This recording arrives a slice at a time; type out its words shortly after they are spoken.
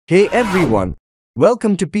Hey everyone,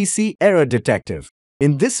 welcome to PC Error Detective.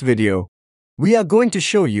 In this video, we are going to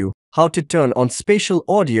show you how to turn on spatial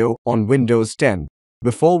audio on Windows 10.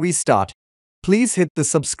 Before we start, please hit the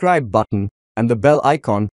subscribe button and the bell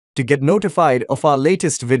icon to get notified of our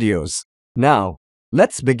latest videos. Now,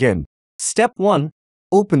 let's begin. Step 1.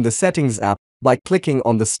 Open the Settings app by clicking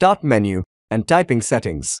on the Start menu and typing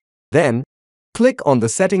Settings. Then, click on the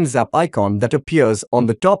Settings app icon that appears on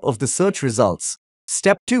the top of the search results.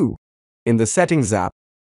 Step 2. In the Settings app,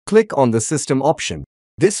 click on the System option.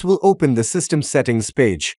 This will open the System Settings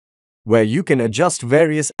page, where you can adjust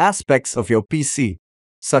various aspects of your PC,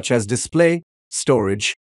 such as display,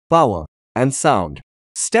 storage, power, and sound.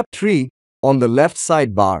 Step 3. On the left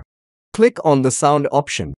sidebar, click on the Sound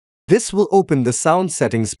option. This will open the Sound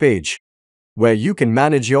Settings page, where you can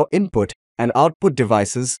manage your input and output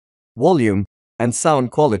devices, volume, and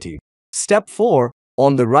sound quality. Step 4.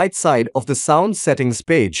 On the right side of the Sound Settings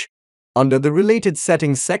page, under the Related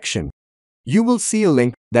Settings section, you will see a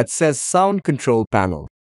link that says Sound Control Panel.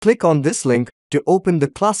 Click on this link to open the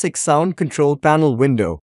Classic Sound Control Panel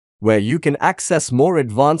window, where you can access more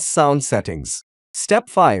advanced sound settings. Step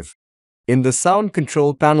 5. In the Sound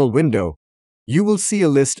Control Panel window, you will see a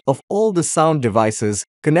list of all the sound devices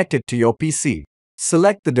connected to your PC.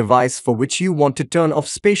 Select the device for which you want to turn off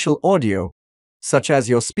spatial audio, such as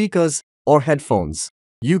your speakers or headphones.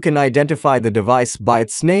 You can identify the device by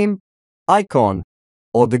its name, icon,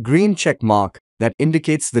 or the green check mark that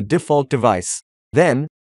indicates the default device. Then,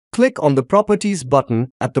 click on the Properties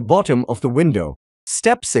button at the bottom of the window.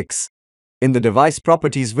 Step 6. In the Device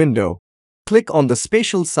Properties window, click on the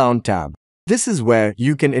Spatial Sound tab. This is where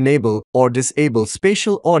you can enable or disable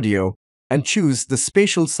spatial audio and choose the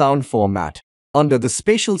spatial sound format. Under the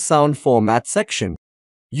Spatial Sound Format section,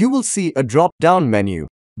 you will see a drop-down menu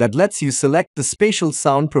that lets you select the spatial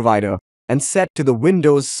sound provider and set to the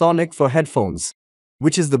Windows Sonic for headphones,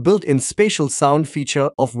 which is the built-in spatial sound feature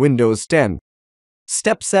of Windows 10.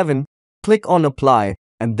 Step 7. Click on Apply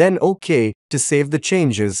and then OK to save the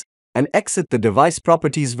changes and exit the Device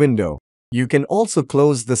Properties window. You can also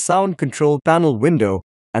close the Sound Control Panel window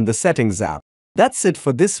and the Settings app. That's it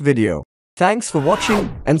for this video. Thanks for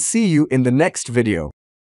watching and see you in the next video.